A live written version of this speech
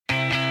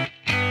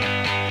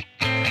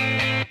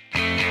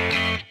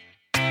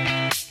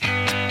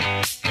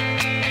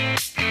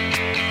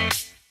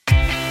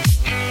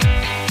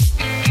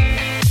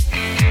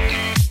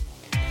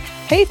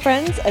Hey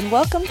friends, and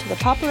welcome to the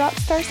Paparazzi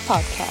Stars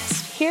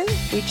podcast. Here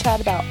we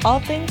chat about all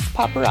things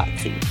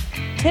paparazzi.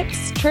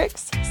 Tips,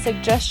 tricks,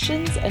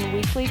 suggestions, and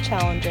weekly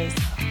challenges,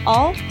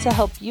 all to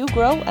help you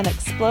grow and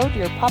explode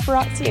your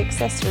paparazzi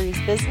accessories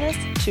business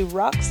to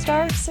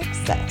rockstar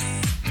success.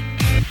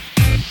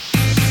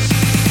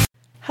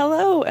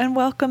 Hello, and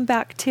welcome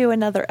back to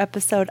another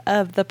episode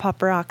of the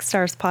Paparazzi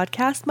Stars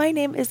podcast. My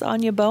name is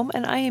Anya Bohm,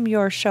 and I am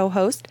your show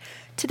host.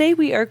 Today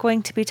we are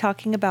going to be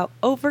talking about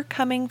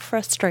overcoming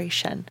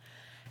frustration.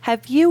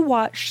 Have you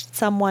watched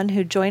someone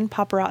who joined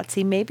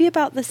paparazzi maybe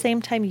about the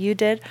same time you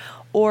did,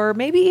 or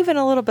maybe even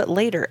a little bit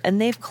later,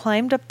 and they've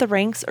climbed up the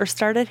ranks or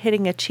started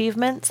hitting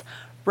achievements,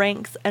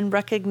 ranks, and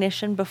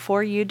recognition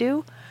before you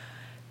do?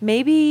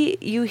 Maybe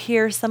you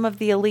hear some of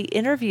the elite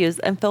interviews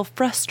and feel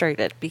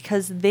frustrated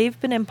because they've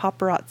been in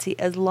paparazzi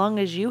as long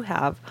as you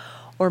have,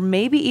 or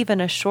maybe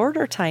even a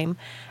shorter time,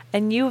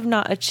 and you have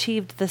not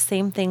achieved the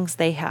same things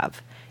they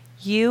have.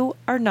 You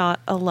are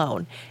not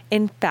alone.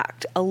 In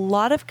fact, a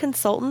lot of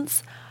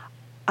consultants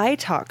I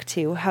talk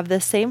to have the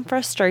same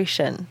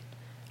frustration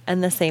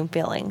and the same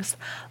feelings.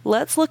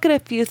 Let's look at a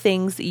few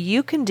things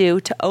you can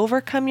do to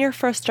overcome your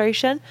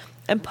frustration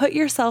and put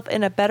yourself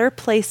in a better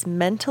place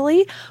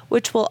mentally,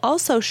 which will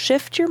also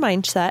shift your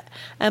mindset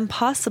and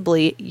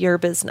possibly your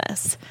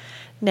business.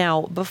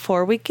 Now,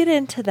 before we get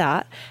into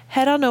that,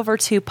 head on over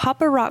to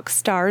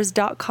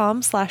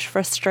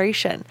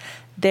paparockstars.com/frustration.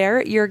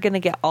 There, you're going to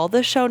get all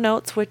the show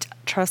notes, which,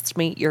 trust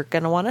me, you're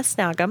going to want to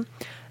snag them,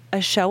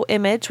 a show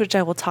image, which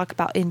I will talk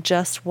about in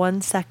just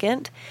 1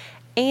 second,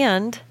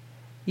 and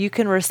you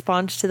can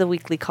respond to the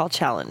weekly call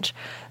challenge.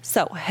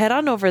 So head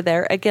on over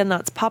there. Again,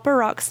 that's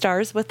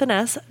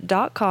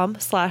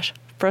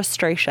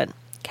paparockstars.com/frustration.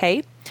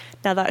 Okay.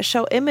 Now that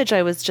show image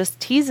I was just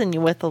teasing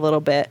you with a little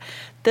bit,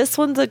 this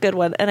one's a good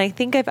one. And I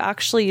think I've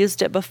actually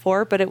used it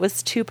before, but it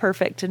was too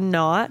perfect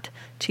not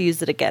to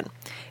use it again.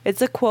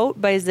 It's a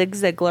quote by Zig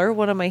Ziglar,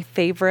 one of my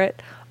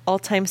favorite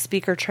all-time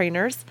speaker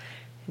trainers.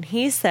 And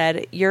he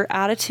said, "Your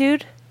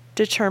attitude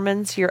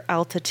determines your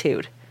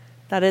altitude."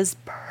 That is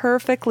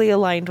perfectly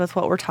aligned with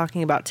what we're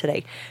talking about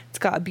today. It's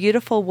got a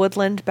beautiful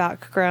woodland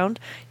background.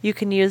 You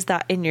can use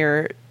that in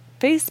your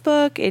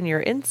Facebook, in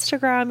your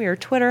Instagram, your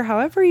Twitter,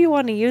 however you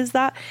want to use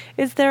that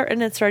is there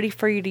and it's ready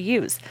for you to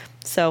use.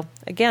 So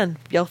again,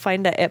 you'll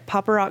find it at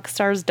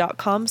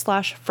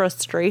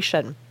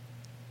paparockstars.com/frustration.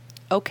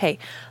 Okay,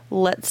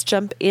 let's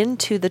jump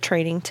into the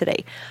training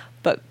today.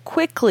 But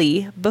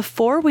quickly,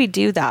 before we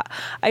do that,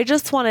 I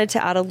just wanted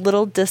to add a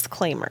little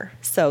disclaimer.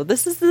 So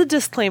this is the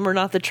disclaimer,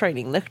 not the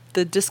training,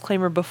 the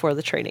disclaimer before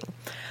the training.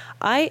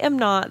 I am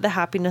not the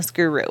happiness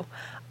guru.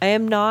 I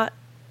am not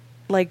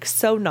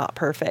not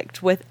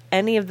perfect with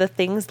any of the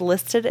things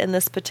listed in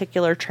this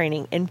particular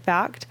training. In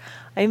fact,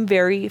 I'm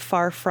very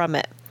far from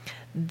it.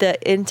 The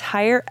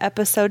entire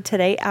episode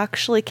today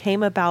actually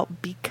came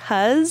about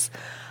because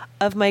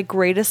of my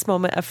greatest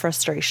moment of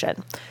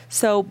frustration.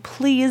 So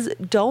please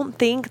don't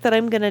think that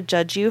I'm going to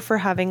judge you for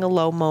having a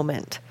low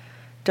moment.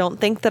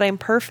 Don't think that I'm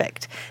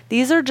perfect.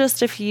 These are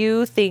just a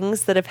few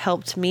things that have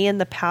helped me in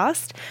the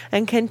past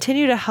and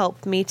continue to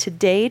help me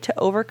today to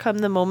overcome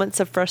the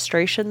moments of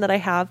frustration that I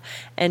have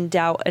and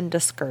doubt and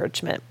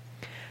discouragement.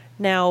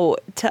 Now,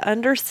 to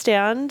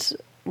understand,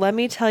 let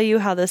me tell you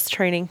how this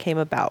training came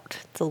about.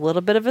 It's a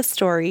little bit of a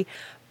story,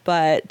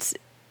 but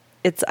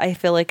I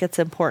feel like it's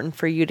important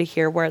for you to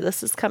hear where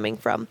this is coming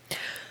from.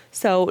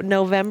 So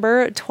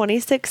November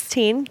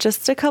 2016,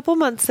 just a couple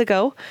months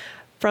ago,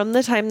 from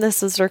the time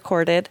this was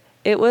recorded,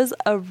 it was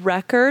a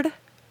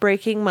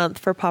record-breaking month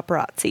for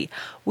paparazzi.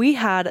 We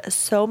had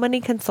so many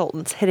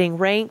consultants hitting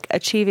rank,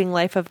 achieving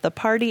life of the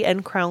party,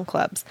 and crown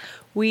clubs.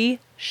 We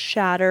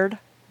shattered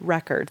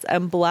records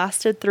and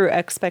blasted through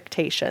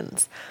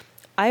expectations.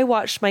 I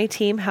watched my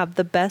team have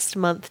the best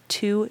month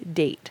to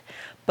date,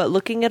 but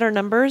looking at our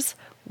numbers,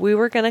 we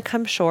were going to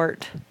come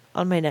short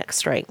on my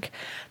next rank.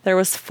 There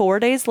was 4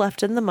 days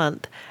left in the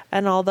month,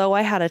 and although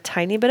I had a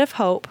tiny bit of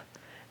hope,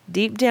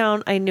 deep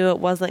down I knew it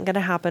wasn't going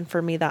to happen for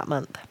me that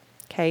month.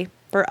 Okay,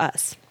 for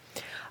us.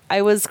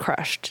 I was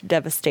crushed,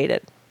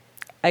 devastated.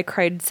 I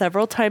cried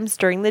several times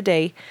during the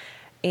day,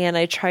 and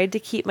I tried to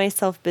keep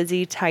myself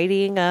busy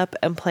tidying up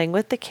and playing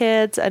with the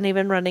kids and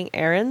even running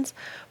errands,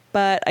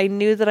 but I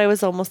knew that I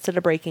was almost at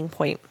a breaking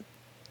point.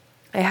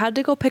 I had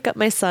to go pick up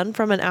my son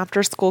from an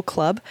after-school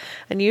club,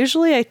 and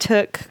usually I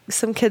took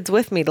some kids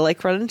with me to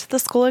run into the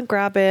school and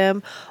grab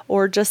him,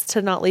 or just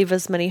to not leave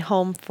as many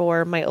home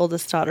for my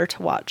oldest daughter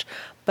to watch.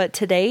 But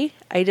today,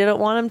 I didn't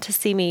want him to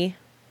see me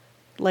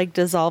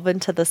dissolve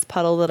into this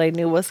puddle that I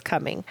knew was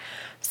coming.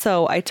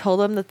 So I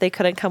told them that they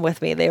couldn't come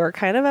with me. They were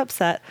kind of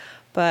upset,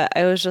 but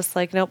I was just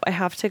like, nope, I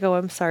have to go.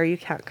 I'm sorry, you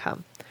can't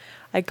come.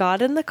 I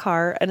got in the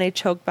car and I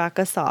choked back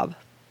a sob.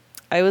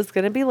 I was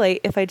going to be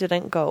late if I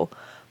didn't go.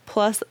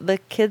 Plus, the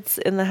kids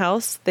in the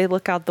house, they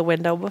look out the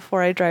window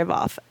before I drive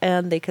off,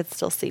 and they could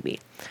still see me.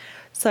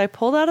 So I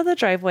pulled out of the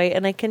driveway,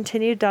 and I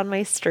continued down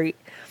my street.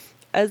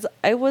 As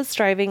I was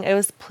driving, I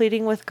was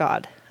pleading with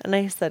God, and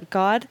I said,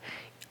 God,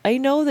 I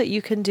know that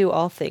you can do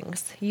all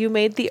things. You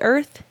made the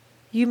earth.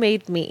 You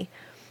made me.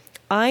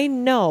 I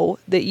know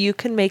that you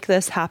can make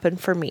this happen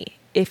for me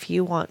if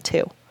you want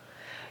to.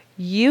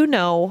 You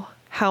know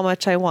how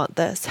much I want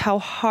this, how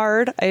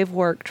hard I've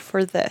worked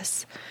for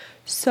this.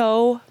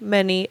 So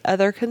many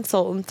other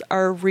consultants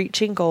are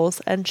reaching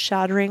goals and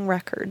shattering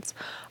records.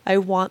 I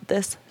want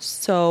this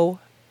so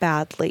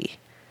badly.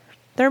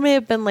 There may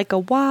have been like a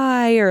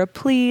why or a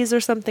please or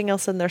something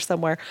else in there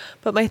somewhere,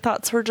 but my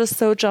thoughts were just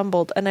so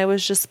jumbled and I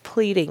was just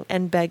pleading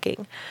and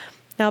begging.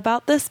 Now,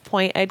 about this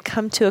point, I'd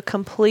come to a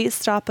complete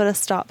stop at a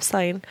stop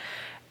sign,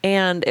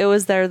 and it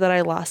was there that I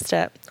lost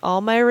it.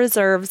 All my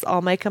reserves,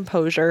 all my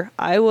composure.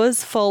 I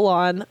was full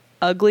on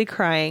ugly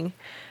crying,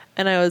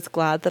 and I was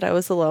glad that I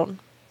was alone.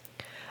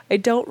 I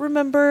don't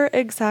remember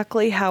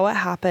exactly how it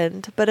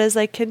happened, but as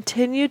I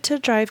continued to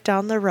drive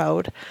down the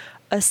road,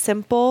 a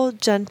simple,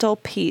 gentle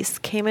peace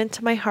came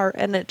into my heart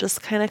and it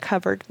just kind of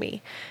covered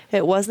me.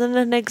 It wasn't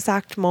an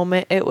exact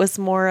moment. It was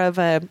more of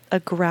a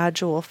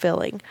gradual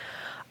feeling.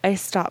 I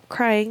stopped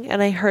crying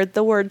and I heard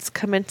the words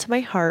come into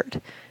my heart,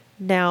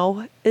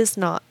 "Now is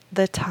not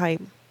the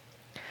time."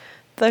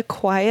 The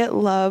quiet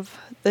love,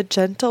 the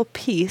gentle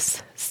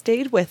peace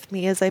stayed with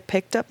me as I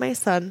picked up my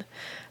son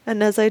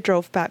and as I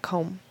drove back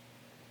home.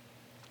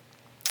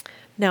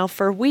 Now,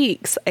 for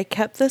weeks, I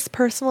kept this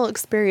personal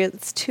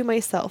experience to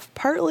myself,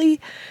 partly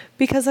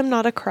because I'm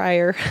not a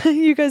crier.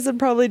 You guys would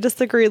probably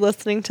disagree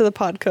listening to the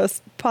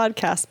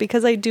podcast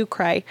because I do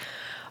cry.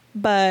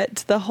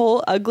 But the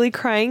whole ugly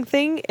crying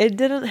thing, it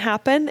didn't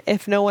happen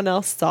if no one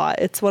else saw it.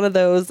 It's one of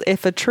those,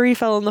 if a tree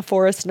fell in the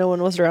forest, no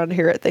one was around to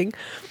hear it thing.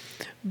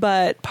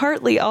 But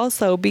partly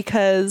also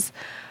because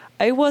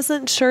I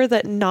wasn't sure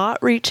that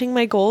not reaching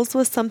my goals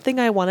was something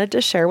I wanted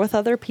to share with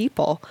other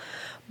people.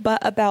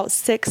 But about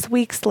 6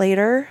 weeks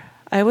later,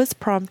 I was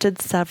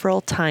prompted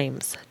several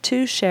times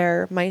to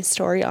share my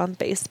story on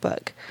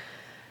Facebook,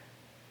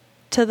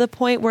 to the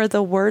point where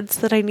the words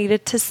that I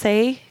needed to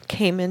say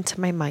came into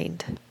my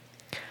mind.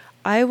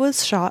 I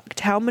was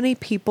shocked how many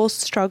people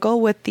struggle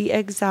with the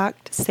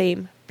exact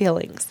same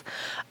feelings.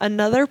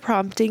 Another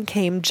prompting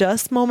came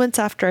just moments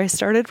after I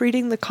started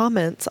reading the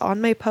comments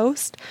on my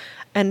post,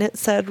 and it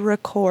said,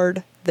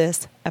 "Record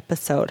this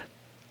episode."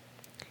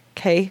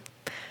 Okay.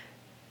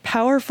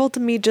 Powerful to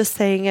me just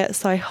saying it,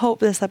 so I hope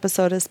this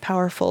episode is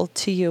powerful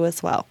to you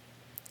as well.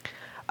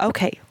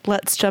 Okay,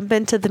 let's jump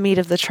into the meat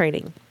of the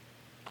training.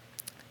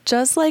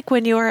 Just like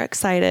when you are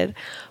excited,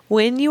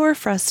 when you are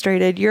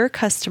frustrated, your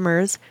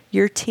customers,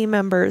 your team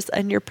members,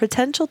 and your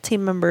potential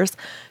team members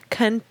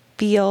can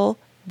feel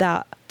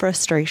that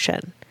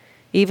frustration,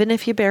 even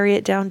if you bury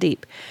it down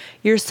deep.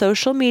 Your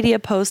social media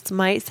posts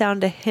might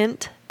sound a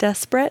hint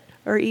desperate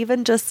or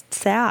even just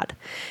sad.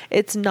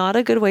 It's not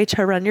a good way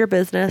to run your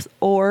business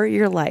or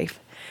your life.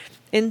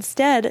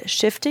 Instead,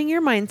 shifting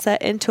your mindset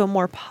into a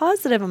more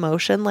positive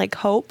emotion like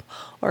hope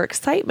or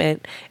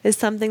excitement is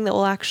something that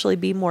will actually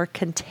be more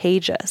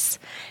contagious.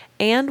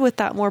 And with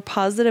that more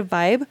positive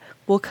vibe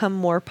will come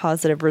more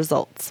positive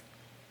results.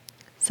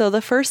 So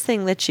the first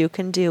thing that you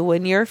can do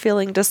when you're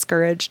feeling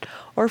discouraged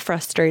or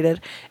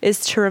frustrated is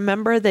to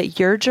remember that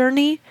your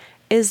journey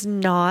is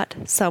not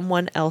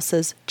someone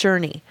else's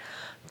journey.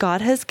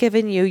 God has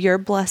given you your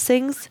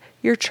blessings,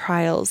 your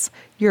trials,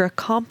 your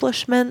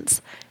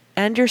accomplishments,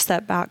 and your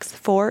setbacks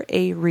for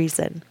a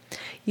reason.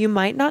 You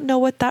might not know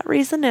what that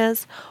reason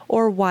is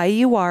or why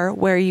you are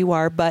where you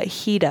are, but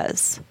He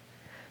does.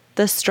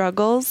 The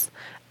struggles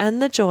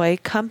and the joy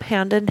come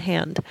hand in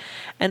hand,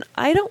 and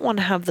I don't want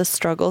to have the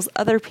struggles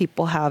other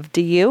people have.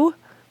 Do you?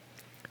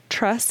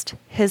 Trust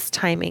His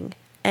timing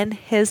and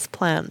His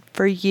plan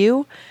for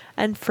you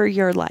and for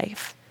your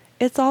life.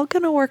 It's all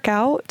going to work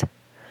out.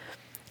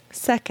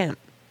 Second,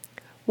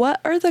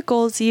 what are the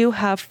goals you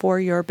have for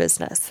your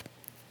business?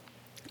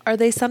 Are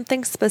they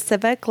something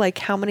specific, like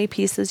how many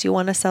pieces you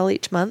want to sell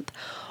each month?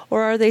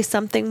 Or are they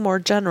something more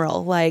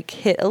general, like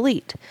hit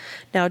elite?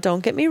 Now,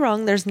 don't get me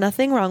wrong, there's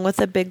nothing wrong with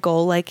a big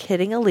goal like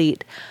hitting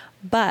elite,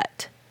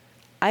 but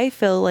I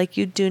feel like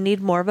you do need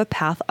more of a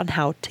path on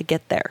how to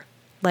get there,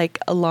 like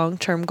a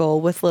long-term goal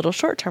with little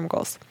short-term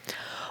goals.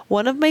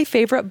 One of my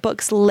favorite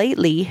books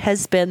lately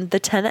has been The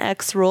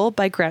 10X Rule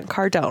by Grant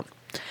Cardone.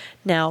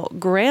 Now,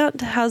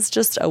 Grant has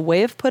just a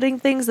way of putting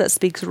things that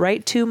speaks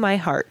right to my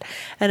heart,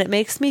 and it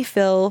makes me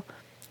feel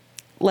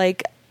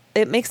like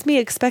it makes me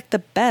expect the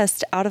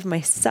best out of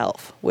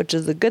myself, which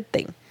is a good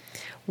thing.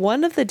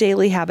 One of the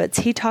daily habits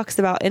he talks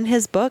about in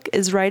his book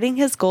is writing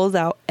his goals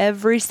out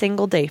every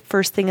single day,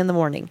 first thing in the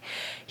morning.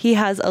 He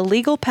has a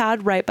legal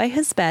pad right by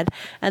his bed,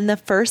 and the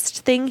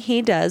first thing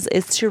he does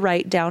is to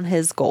write down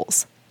his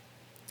goals.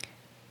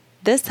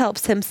 This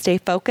helps him stay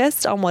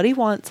focused on what he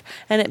wants,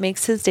 and it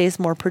makes his days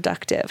more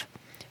productive.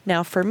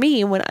 Now, for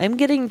me, when I'm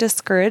getting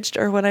discouraged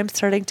or when I'm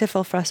starting to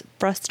feel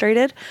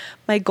frustrated,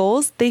 my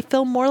goals, they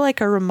feel more like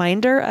a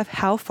reminder of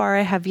how far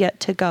I have yet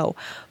to go.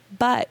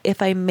 But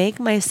if I make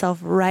myself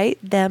write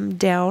them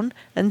down,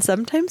 and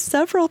sometimes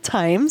several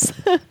times,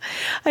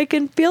 I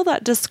can feel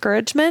that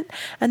discouragement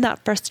and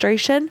that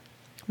frustration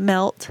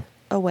melt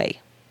away.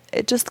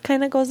 It just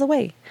kind of goes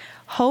away.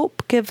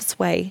 Hope gives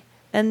way,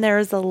 and there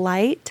is a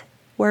light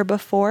where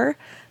before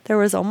there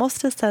was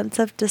almost a sense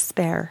of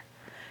despair.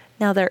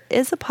 Now, there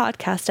is a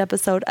podcast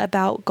episode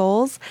about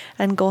goals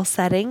and goal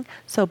setting,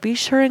 so be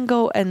sure and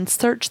go and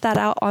search that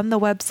out on the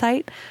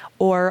website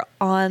or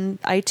on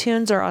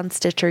iTunes or on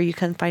Stitcher. You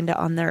can find it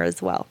on there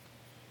as well.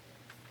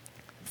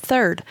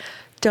 Third,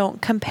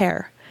 don't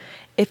compare.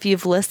 If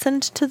you've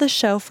listened to the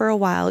show for a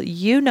while,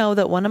 you know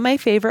that one of my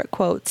favorite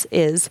quotes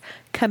is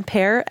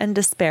 "Compare and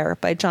Despair"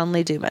 by John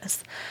Lee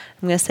Dumas.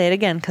 I'm going to say it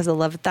again because I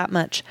love it that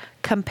much.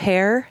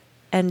 Compare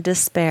and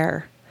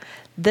despair.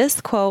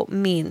 This quote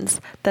means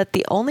that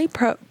the only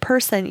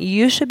person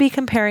you should be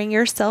comparing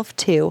yourself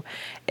to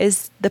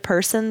is the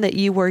person that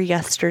you were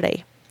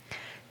yesterday.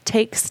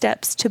 Take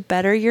steps to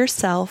better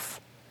yourself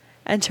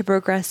and to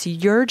progress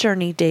your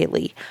journey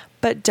daily,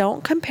 but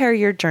don't compare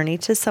your journey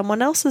to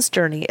someone else's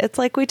journey. It's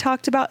like we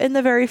talked about in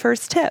the very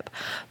first tip.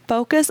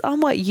 Focus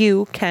on what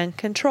you can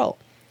control.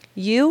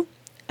 You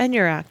and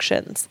your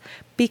actions.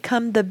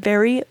 Become the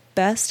very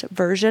best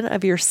version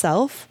of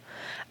yourself,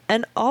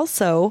 and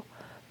also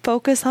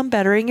focus on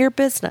bettering your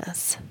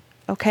business,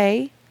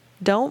 okay?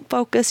 Don't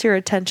focus your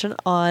attention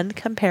on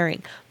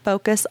comparing.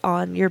 Focus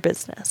on your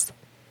business.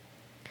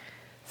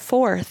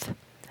 Fourth,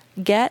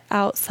 get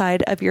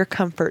outside of your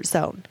comfort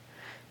zone.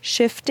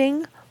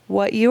 Shifting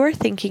what you are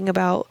thinking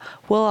about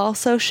will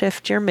also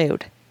shift your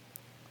mood.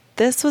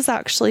 This was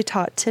actually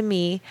taught to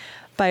me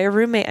by a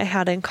roommate I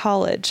had in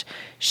college.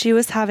 She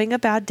was having a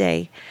bad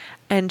day,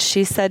 and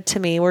she said to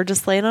me, we're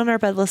just laying on our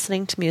bed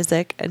listening to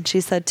music, and she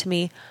said to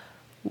me,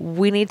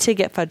 "We need to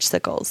get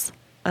fudgesicles."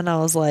 And I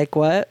was like,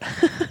 what?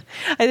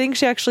 I think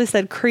she actually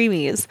said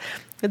creamies.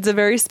 It's a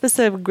very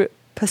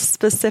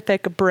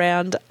specific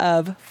brand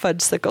of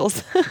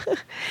fudgesicles.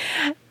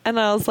 And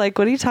I was like,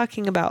 what are you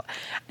talking about?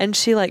 And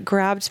she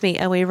grabbed me,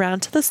 and we ran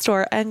to the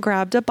store and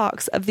grabbed a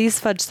box of these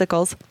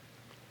fudgesicles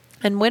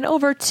and went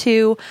over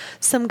to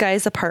some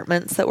guys'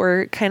 apartments that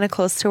were kind of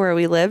close to where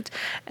we lived.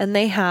 And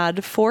they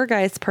had 4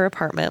 guys per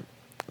apartment,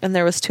 and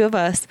there was 2 of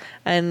us,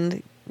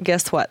 and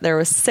guess what? There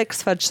was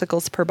 6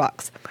 fudgesicles per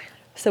box.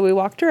 So we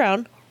walked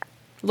around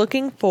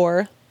looking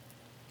for,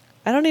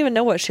 I don't even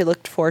know what she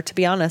looked for, to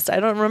be honest.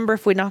 I don't remember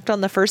if we knocked on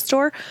the first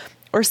door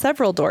or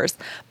several doors,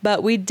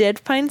 but we did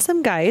find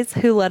some guys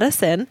who let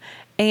us in,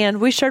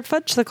 and we shared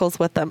fudgesicles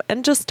with them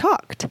and just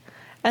talked.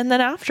 And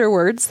then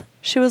afterwards,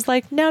 she was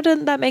like, "Now,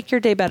 didn't that make your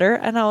day better?"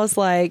 And I was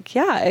like,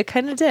 yeah, it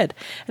kind of did.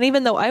 And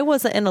even though I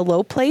wasn't in a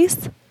low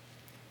place,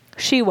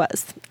 she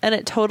was, and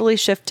it totally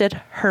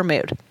shifted her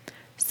mood.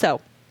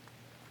 So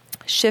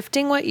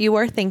shifting what you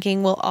are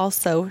thinking will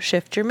also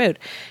shift your mood.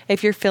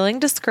 If you're feeling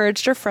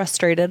discouraged or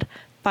frustrated,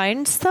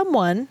 find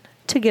someone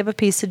to give a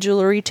piece of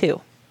jewelry to,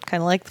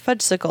 kind of like the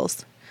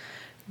fudgesicles.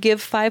 Give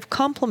 5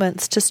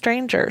 compliments to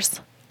strangers,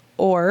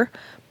 or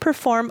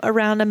perform a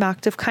random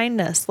act of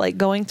kindness, like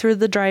going through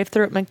the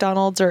drive-thru at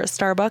McDonald's or at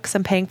Starbucks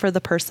and paying for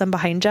the person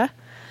behind you.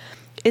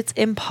 It's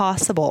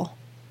impossible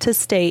to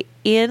stay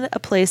in a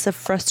place of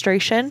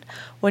frustration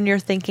when you're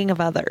thinking of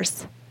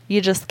others.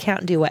 You just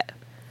can't do it.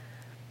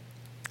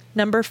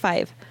 Number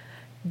 5,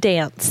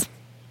 dance.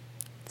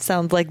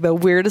 Sounds like the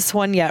weirdest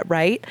one yet,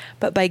 right?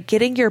 But by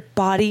getting your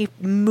body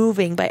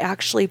moving, by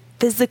actually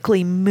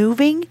physically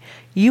moving,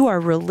 you are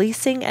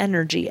releasing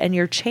energy, and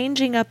you're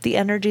changing up the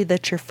energy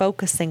that you're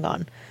focusing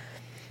on.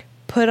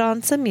 Put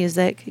on some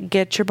music,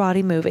 get your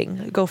body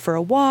moving. Go for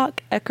a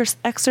walk,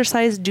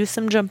 exercise, do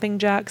some jumping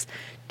jacks.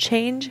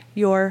 Change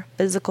your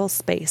physical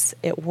space.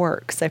 It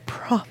works, I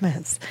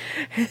promise.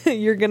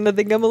 You're going to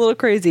think I'm a little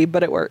crazy,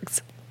 but it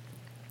works.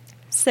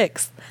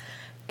 6,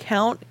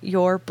 count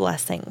your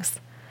blessings.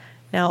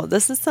 Now,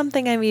 this is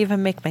something I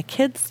even make my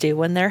kids do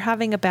when they're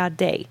having a bad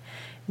day.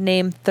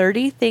 Name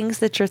 30 things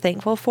that you're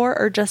thankful for,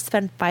 or just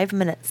spend 5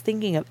 minutes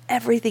thinking of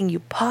everything you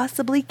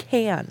possibly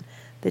can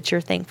that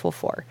you're thankful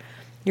for.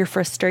 Your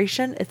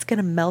frustration, it's going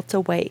to melt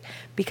away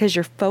because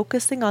you're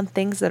focusing on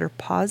things that are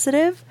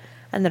positive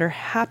and that are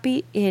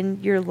happy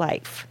in your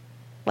life,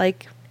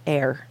 like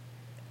air.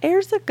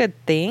 Air's a good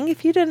thing.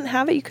 If you didn't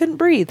have it, you couldn't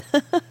breathe.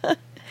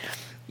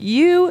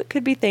 You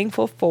could be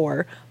thankful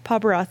for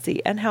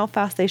paparazzi and how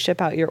fast they ship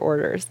out your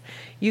orders.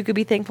 You could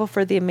be thankful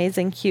for the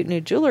amazing, cute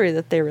new jewelry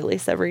that they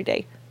release every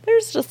day.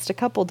 There's just a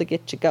couple to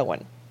get you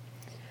going.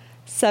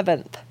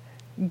 7th,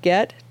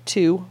 get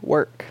to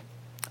work.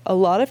 A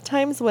lot of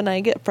times when I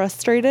get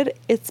frustrated,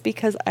 it's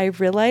because I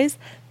realize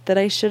that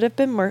I should have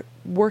been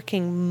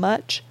working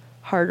much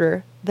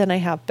harder than I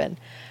have been.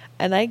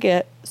 And I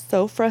get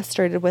so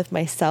frustrated with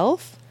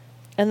myself,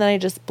 and then I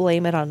just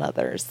blame it on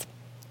others.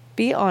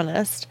 Be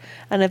honest,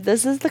 and if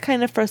this is the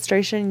kind of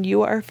frustration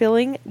you are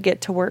feeling, get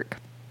to work.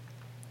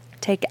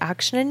 Take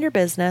action in your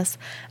business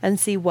and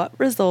see what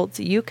results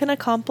you can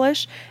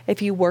accomplish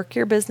if you work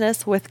your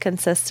business with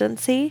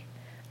consistency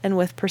and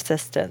with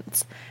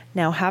persistence.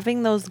 Now,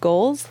 having those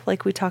goals,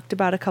 like we talked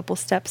about a couple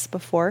steps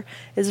before,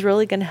 is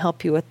really going to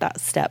help you with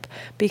that step.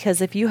 Because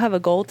if you have a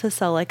goal to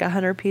sell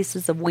 100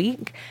 pieces a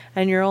week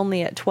and you're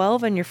only at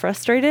 12 and you're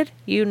frustrated,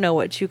 you know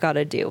what you got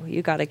to do.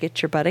 You got to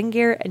get your butt in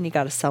gear and you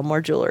got to sell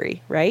more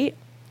jewelry, right?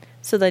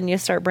 So then you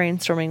start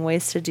brainstorming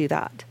ways to do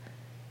that.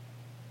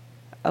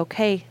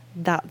 Okay,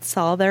 That's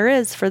all there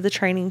is for the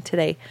training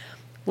today.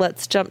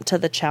 Let's jump to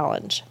the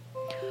challenge.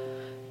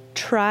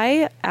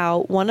 Try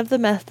out one of the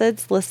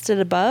methods listed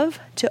above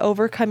to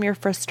overcome your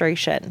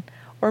frustration,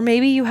 or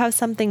maybe you have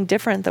something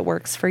different that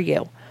works for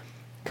you.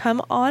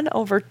 Come on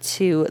over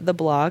to the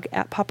blog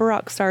at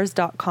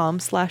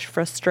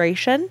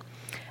paparockstars.com/frustration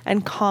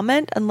and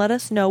comment and let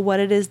us know what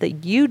it is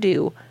that you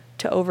do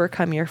to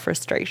overcome your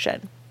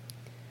frustration.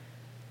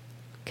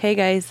 Okay,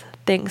 guys,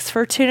 thanks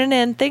for tuning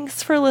in.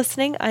 Thanks for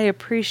listening. I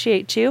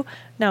appreciate you.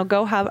 Now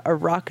go have a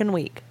rockin'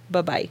 week.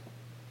 Bye-bye.